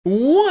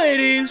What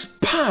is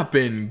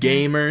poppin',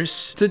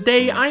 gamers?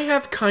 Today I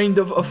have kind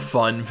of a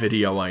fun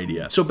video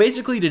idea. So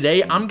basically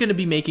today I'm gonna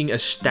be making a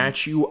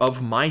statue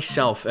of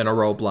myself in a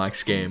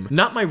Roblox game.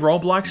 Not my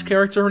Roblox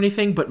character or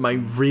anything, but my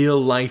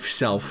real life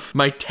self.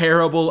 My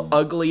terrible,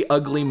 ugly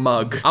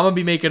mug. I'm gonna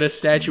be making a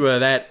statue of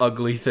that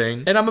ugly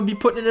thing, and I'm gonna be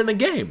putting it in the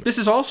game. This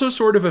is also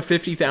sort of a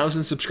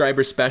 50,000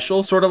 subscriber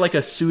special, sort of like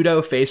a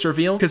pseudo face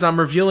reveal, because I'm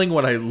revealing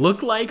what I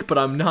look like, but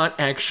I'm not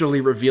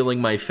actually revealing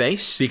my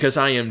face, because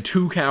I am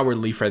too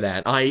cowardly for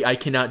that. I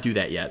cannot do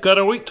that yet.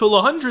 Gotta wait till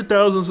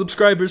 100,000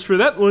 subscribers for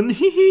that one.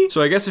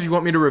 So I guess if you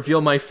want me to reveal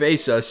my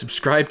face,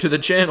 subscribe to the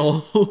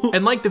channel.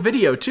 And like the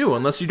video too,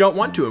 unless you don't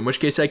want to, in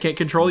which case I can't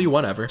control you,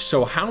 whatever.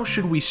 So how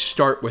should we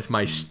start with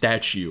my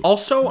statue?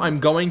 Also, I'm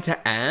going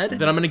to add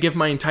that I'm gonna give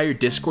my entire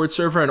Discord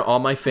server and all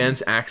my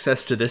fans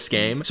access to this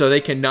game, so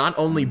they can not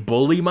only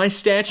bully my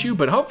statue,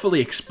 but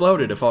hopefully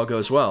explode it if all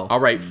goes well. All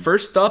right,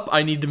 first up,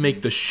 I need to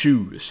make the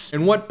shoes.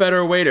 And what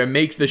better way to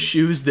make the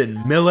shoes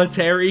than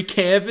military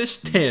canvas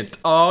tint?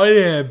 Oh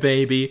yeah,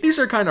 baby. These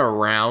are kind of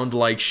round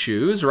like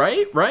shoes,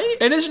 right?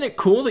 And isn't it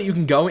cool that you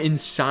can go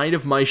inside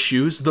of my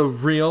shoes, the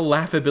real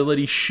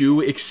Laughability shoe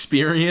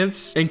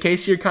experience? In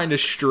case you're kind of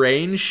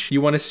strange,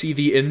 you want to see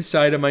the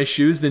inside of my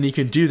shoes, then you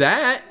can do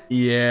that.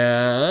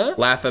 Yeah.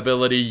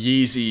 Laughability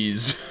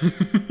Yeezys.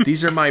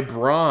 These are my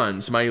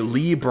bronze, my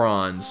Lee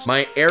bronze,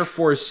 my Air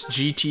Force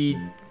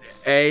GT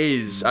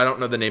A's. I don't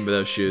know the name of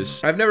those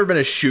shoes. I've never been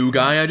a shoe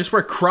guy. I just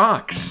wear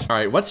Crocs. All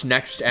right, what's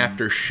next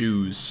after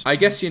shoes? I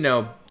guess, you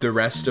know, the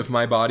rest of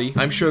my body.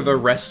 I'm sure the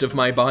rest of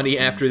my body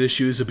after the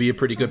shoes would be a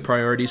pretty good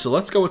priority, so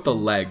let's go with the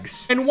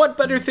legs. And what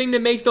better thing to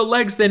make the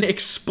legs than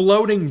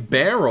exploding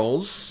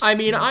barrels? I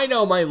mean, I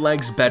know my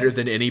legs better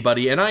than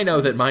anybody, and I know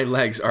that my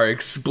legs are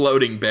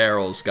exploding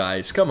barrels,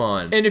 guys. Come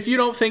on. And if you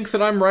don't think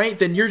that I'm right,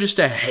 then you're just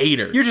a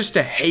hater. You're just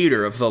a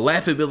hater of the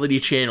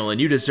Laughability channel, and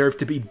you deserve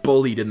to be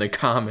bullied in the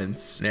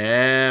comments.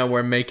 Nah,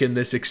 we're making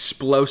this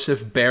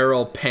explosive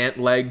barrel pant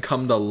leg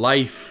come to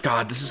life.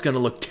 God, this is gonna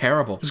look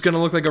terrible. This is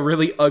gonna look like a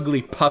really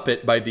ugly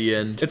puppet by the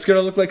end. It's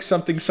gonna look like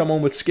something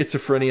someone with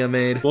schizophrenia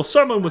made. Well,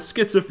 someone with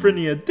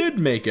schizophrenia did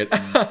make it.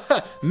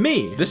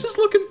 Me. This is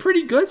looking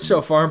pretty good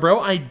so far, bro.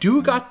 I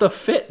do got the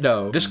fit,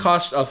 though. This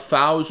cost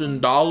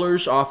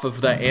 $1,000 off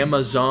of the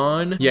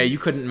Amazon. Yeah, you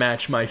couldn't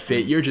match my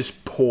fit. You're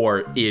just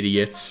poor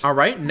idiots. All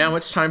right, now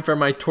it's time for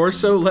my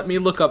torso. Let me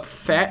look up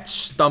fat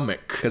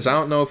stomach, because I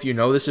don't know if you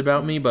know this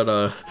about me, but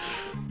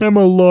I'm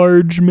a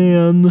large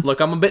man. Look,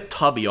 I'm a bit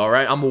tubby, all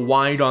right? I'm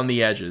wide on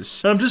the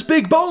edges. I'm just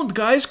big boned,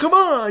 guys. Come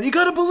on, you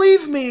gotta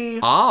believe me.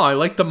 Ah, I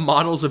like the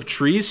models of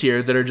trees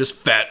here that are just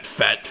fat.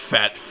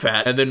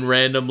 And then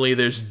randomly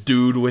there's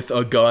dude with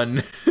a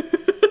gun.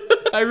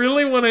 I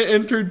really want to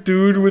enter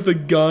dude with a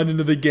gun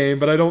into the game,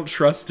 but I don't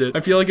trust it.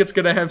 I feel like it's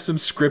gonna have some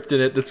script in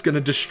it that's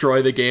gonna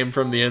destroy the game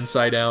from the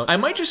inside out. I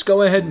might just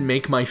go ahead and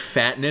make my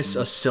fatness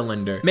a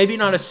cylinder. Maybe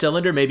not a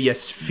cylinder, maybe a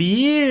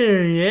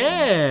sphere,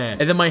 yeah.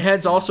 And then my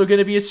head's also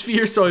gonna be a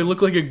sphere, so I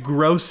look like a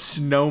gross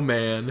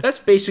snowman. That's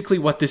basically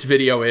what this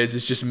video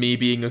is just me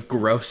being a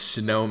gross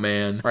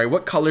snowman. All right,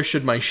 what color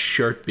should my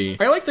shirt be?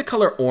 I like the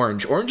color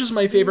orange. Orange is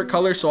my favorite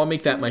color, so I'll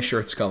make that my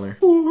shirt's color.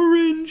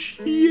 Orange,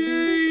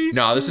 yay.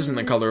 No, this isn't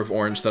the color of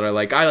orange that I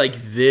like. I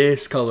like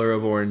this color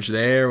of orange.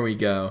 There we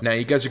go. Now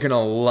you guys are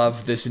gonna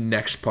love this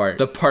next part.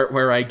 The part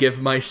where I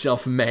give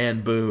myself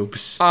man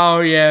boobs. Oh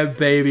yeah,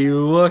 baby.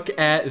 Look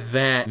at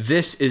that.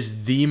 This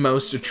is the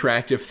most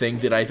attractive thing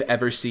that I've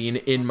ever seen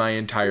in my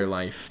entire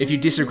life. If you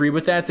disagree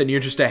with that, then you're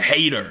just a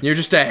hater. You're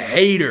just a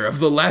hater of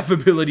the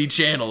Laughability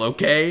channel,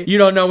 okay? You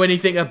don't know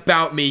anything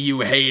about me,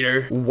 you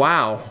hater.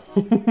 Wow.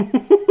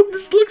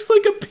 This looks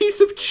like a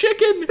piece of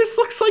chicken. This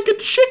looks like a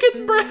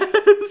chicken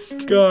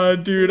breast.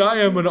 God, dude, I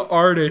am an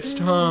artist,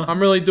 huh? I'm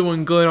really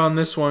doing good on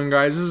this one,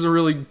 guys. This is a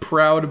really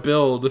proud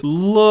build.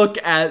 Look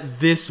at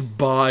this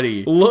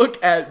body.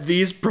 Look at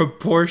these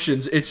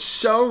proportions. It's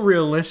so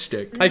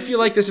realistic. I feel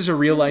like this is a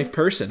real life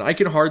person. I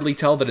can hardly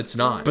tell that it's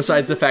not.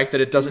 Besides the fact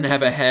that it doesn't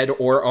have a head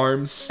or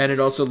arms, and it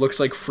also looks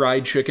like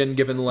fried chicken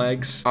given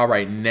legs. All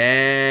right,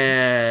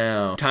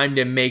 now time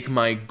to make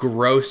my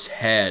gross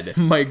head.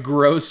 My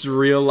gross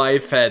real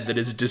life head that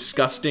is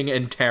disgusting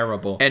and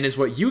terrible, and is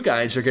what you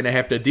guys are gonna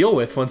have to deal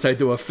with once I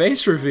do a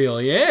face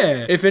reveal.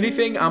 Yeah. If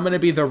anything, I'm gonna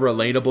be the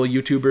relatable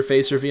YouTuber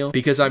face reveal,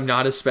 because I'm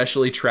not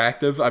especially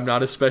attractive. I'm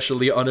not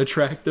especially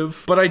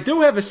unattractive, but I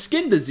do have a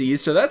skin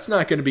disease, so that's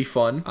not gonna be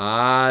fun.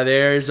 Ah,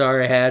 there's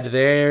our head.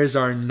 There's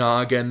our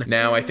noggin.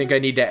 Now I think I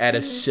need to add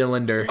a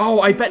cylinder. Oh,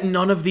 I bet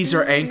none of these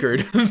are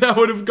anchored. That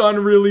would have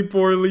gone really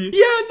poorly.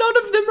 Yeah, none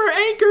of them are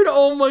anchored.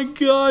 Oh my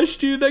gosh,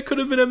 dude, that could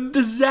have been a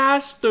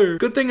disaster.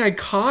 Good thing I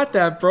caught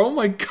that, bro. Oh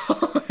my god.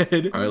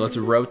 All right, let's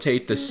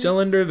rotate the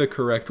cylinder the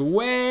correct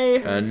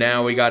way. And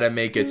now we gotta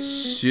make it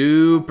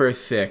super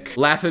thick.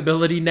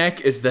 Laughability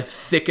neck is the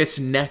thickest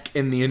neck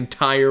in the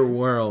entire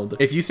world.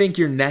 If you think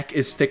your neck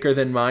is thicker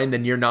than mine,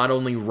 then you're not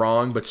only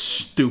wrong, but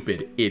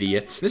stupid,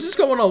 idiot. This is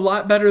going a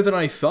lot better than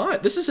I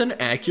thought. This is an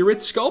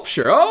accurate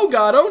sculpture. Oh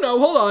god, oh no,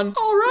 hold on.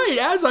 All right,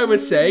 as I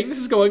was saying, this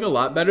is going a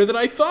lot better than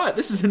I thought.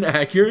 This is an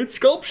accurate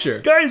sculpture. sculpture.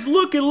 Guys,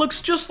 look, it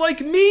looks just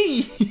like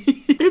me.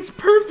 It's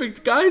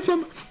perfect, guys.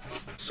 I'm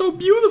so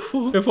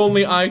beautiful. If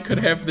only I could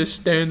have this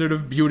standard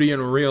of beauty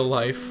in real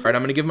life. All right,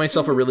 I'm gonna give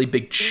myself a really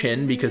big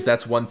chin because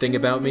that's one thing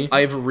about me.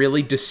 I have a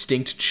really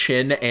distinct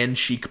chin and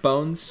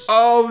cheekbones.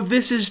 Oh,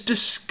 this is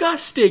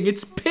disgusting.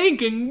 It's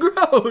pink and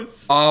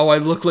gross. Oh, I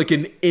look like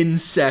an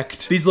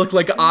insect. These look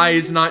like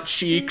eyes, not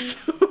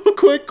cheeks.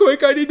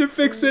 Quick, I need to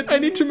fix it. I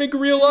need to make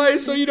real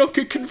eyes so you don't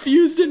get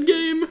confused in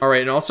game. All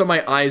right, and also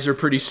my eyes are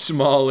pretty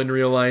small in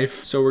real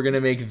life. So we're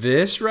gonna make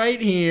this right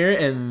here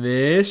and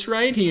this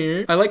right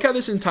here. I like how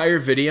this entire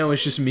video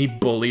is just me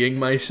bullying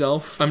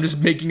myself. I'm just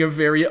making a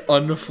very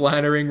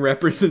unflattering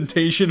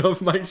representation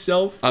of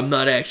myself. I'm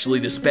not actually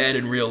this bad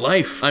in real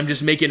life. I'm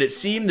just making it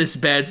seem this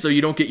bad so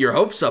you don't get your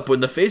hopes up when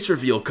the face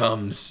reveal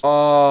comes.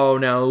 Oh,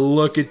 now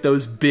look at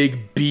those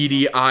big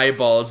beady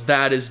eyeballs.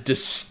 That is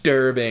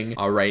disturbing.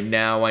 All right,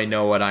 now I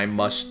know what I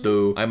must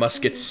do. I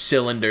must get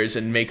cylinders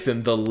and make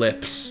them the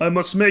lips. I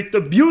must make the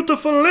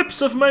beautiful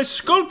lips of my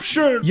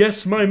sculpture.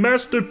 Yes, my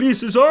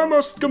masterpiece is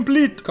almost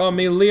complete. Call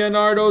me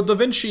Leonardo da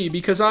Vinci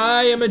because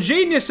I am a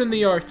genius in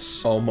the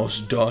arts.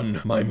 Almost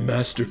done. My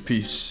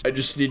masterpiece. I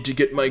just need to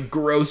get my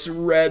gross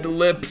red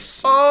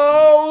lips.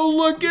 Oh,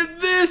 look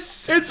at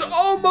this. It's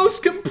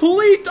almost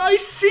complete. I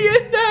see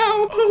it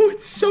now. Oh,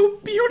 it's so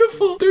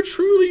beautiful. There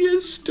truly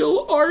is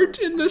still art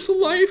in this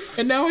life.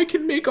 And now I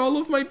can make all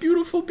of my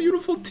beautiful,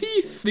 beautiful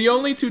teeth. The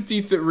only two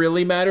teeth that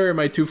really matter are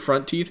my two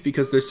front teeth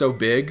because they're so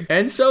big.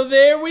 And so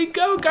there we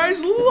go,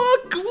 guys.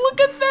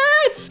 Look at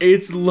that.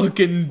 It's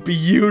looking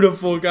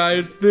beautiful,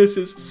 guys. This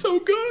is so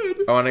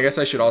good. Oh, and I guess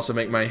I should also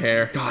make my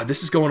hair. God,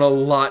 this is going a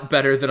lot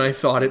better than I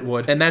thought it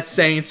would. And that's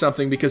saying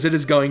something because it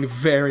is going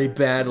very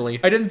badly.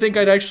 I didn't think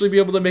I'd actually be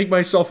able to make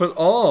myself at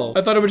all.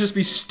 I thought it would just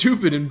be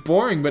stupid and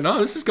boring, but no,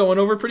 this is going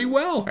over pretty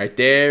well. All right,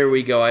 there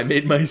we go. I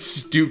made my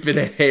stupid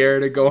hair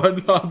to go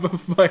on top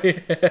of my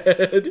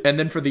head. And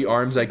then for the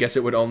arms, I guess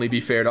it would only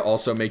be fair to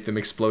also make them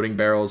exploding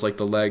barrels like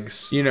the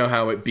legs. You know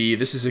how it be.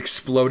 This is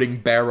exploding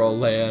barrel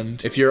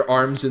land. If your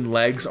arms and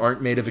legs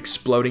aren't made of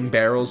exploding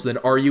barrels, then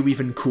are you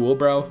even cool,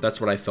 bro? That's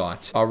what I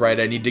thought. All right,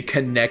 I need to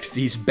connect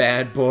these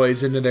bad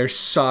boys into their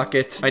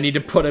socket. I need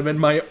to put them in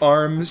my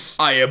arms.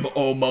 I am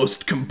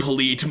almost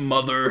complete,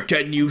 mother.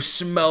 Can you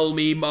smell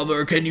me,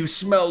 mother? Can you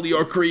smell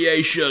your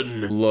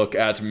creation? Look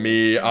at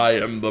me. I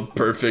am the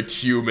perfect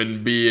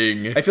human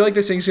being. I feel like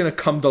this thing's gonna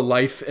come to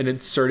life and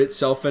insert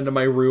itself into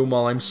my room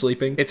while I'm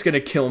sleeping. It's gonna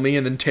kill me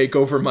and then take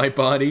over my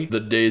body. The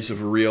days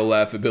of real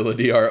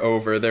laughability are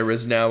over. There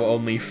is now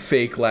only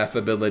fake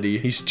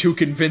laughability. He's too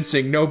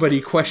convincing.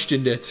 Nobody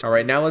questioned it. All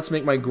right, now let's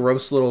make my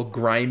gross little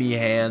grimy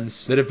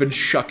hands that have been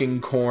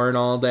shucking corn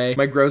all day.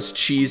 My gross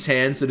cheese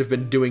hands that have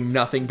been doing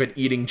nothing but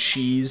eating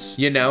cheese.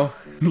 You know,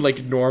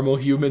 like normal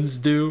humans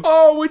do.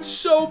 Oh, it's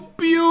so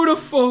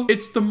beautiful.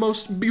 It's the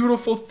most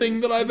beautiful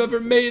thing that I've ever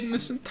made in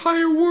this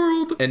entire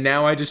world. And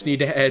now I just need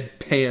to add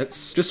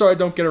pants just so I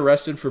don't get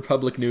arrested for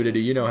public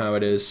nudity. You know how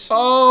it is.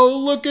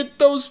 Oh, look at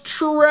those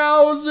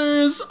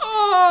trousers.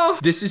 Oh,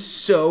 this is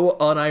so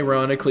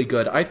unironically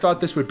good. I thought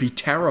this would be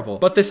terrible,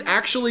 but this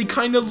actually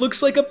kind of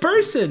looks like a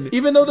person,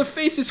 even though the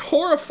face is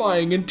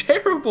horrifying and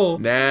terrible.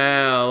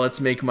 Now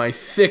let's make my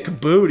thick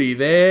booty.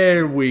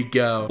 There we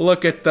go.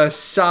 Look at the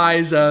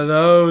size of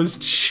those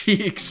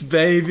cheeks,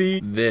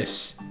 baby.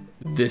 This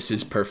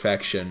is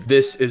perfection.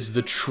 This is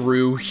the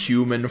true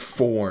human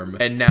form.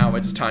 And now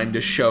it's time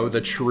to show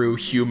the true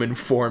human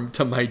form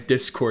to my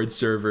Discord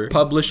server.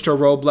 Published to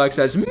Roblox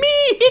as me.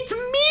 It's me.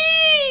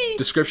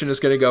 Description is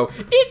gonna go,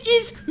 it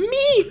is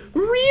me,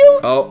 real.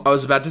 Oh, I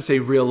was about to say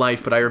real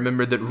life, but I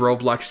remembered that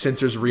Roblox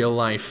censors real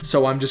life.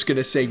 So I'm just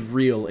gonna say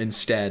real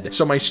instead.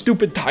 So my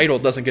stupid title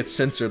doesn't get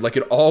censored like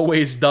it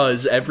always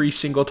does every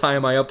single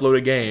time I upload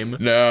a game.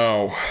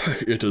 Now,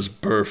 it is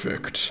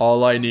perfect.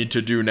 All I need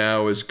to do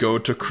now is go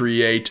to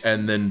create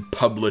and then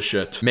publish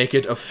it. Make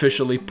it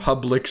officially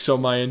public so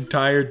my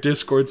entire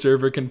Discord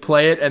server can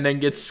play it and then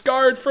get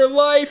scarred for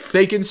life.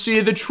 They can see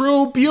the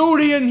true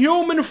beauty in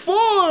human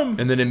form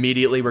and then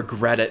immediately regret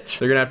it.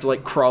 They're gonna have to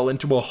like crawl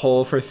into a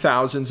hole for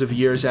thousands of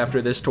years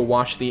after this to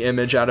wash the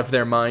image out of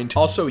their mind.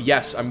 Also,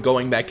 yes, I'm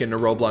going back into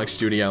Roblox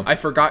Studio. I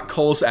forgot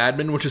Cole's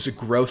admin, which is a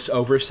gross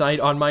oversight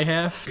on my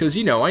half. Cause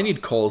you know, I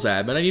need Cole's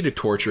admin. I need to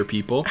torture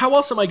people. How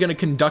else am I gonna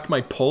conduct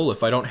my poll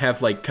if I don't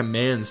have like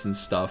commands and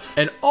stuff?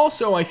 And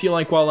also, I feel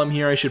like while I'm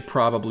here, I should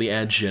probably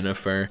add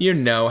Jennifer. You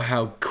know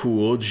how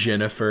cool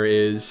Jennifer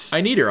is.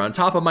 I need her on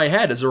top of my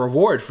head as a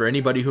reward for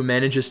anybody who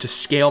manages to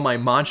scale my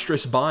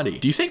monstrous body.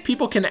 Do you think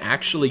people can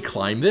actually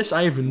climb this?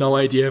 I have no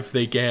idea if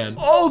they can.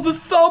 Oh, the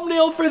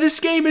thumbnail for this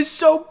game is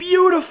so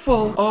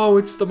beautiful. Oh,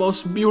 it's the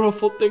most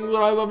beautiful thing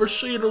that I've ever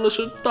seen in this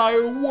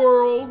entire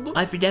world.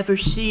 I've never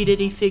seen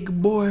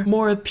anything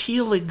more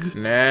appealing.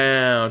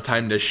 Now,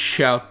 time to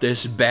shout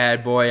this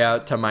bad boy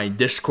out to my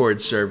Discord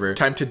server.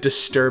 Time to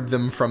disturb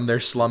them from their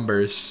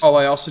slumbers. Oh,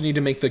 I also need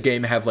to make the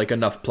game have like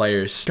enough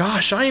players.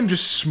 Gosh, I am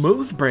just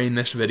smooth brain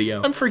this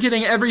video. I'm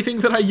forgetting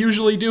everything that I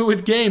usually do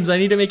with games. I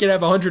need to make it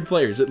have 100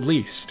 players at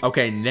least.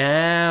 Okay,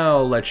 now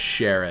let's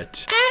share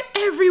it.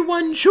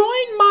 Everyone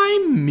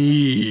join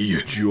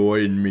me.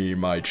 Join me,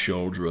 my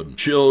children.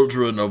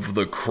 Children of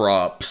the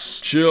crops.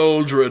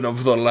 Children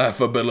of the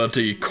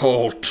Laughability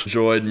cult.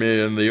 Join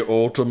me in the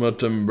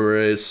ultimate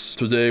embrace.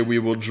 Today we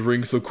will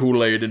drink the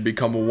Kool-Aid and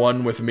become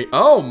one with me.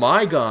 Oh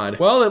my god.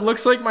 Well, it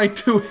looks like my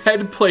 2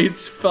 head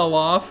plates fell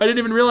off. I didn't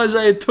even realize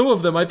I had 2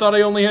 of them. I thought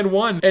I only had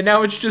 1. And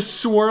now it's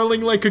just swirling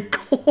like a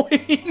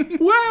coin.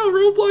 Wow,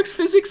 Roblox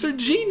physics are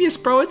genius,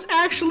 bro. It's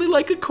actually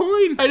like a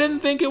coin. I didn't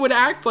think it would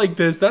act like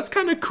this. That's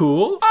kind of cool.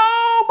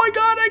 Oh my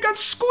god, I got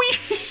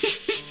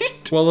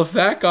squeezed. Well, if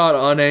that got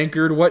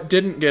unanchored, what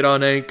didn't get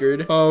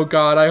unanchored? Oh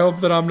god, I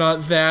hope that I'm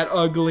not that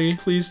ugly.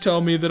 Please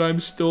tell me that I'm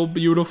still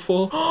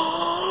beautiful.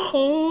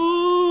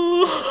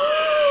 Oh,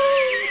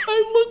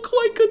 I look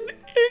like an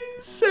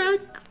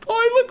insect. Oh,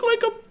 I look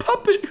like a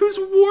puppet who's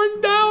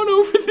worn down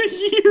over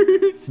the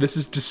years. This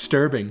is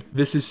disturbing.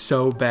 This is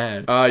so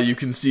bad. You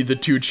can see the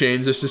 2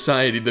 chains of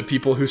society. The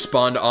people who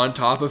spawned on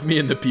top of me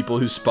and the people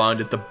who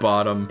spawned at the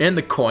bottom. And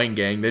the coin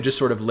gang. They just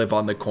sort of live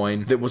on the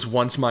coin that was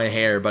once my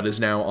hair but is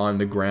now on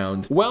the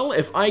ground. Well,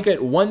 if I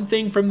get one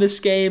thing from this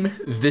game,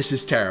 this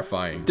is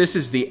terrifying. This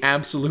is the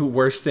absolute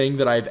worst thing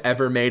that I've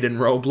ever made in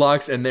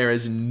Roblox, and there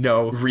is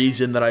no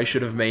reason that I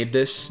should have made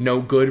this. No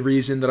good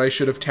reason that I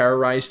should have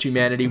terrorized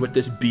humanity with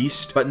this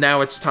beast. But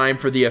now it's time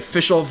for the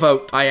official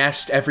vote. I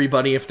asked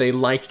everybody if they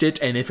liked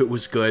it and if it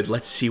was good.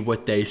 Let's see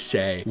what they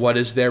say. What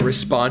is their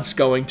response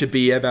going to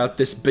be about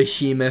this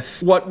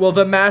behemoth? What will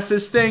the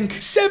masses think?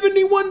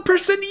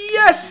 71%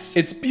 yes!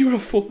 It's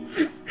beautiful.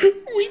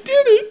 We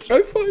did it!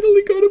 I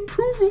finally got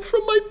approval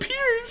from my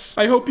peers.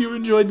 I hope you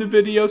enjoyed the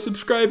video.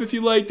 Subscribe if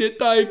you liked it.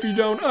 Die if you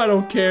don't. I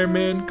don't care,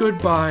 man.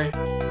 Goodbye.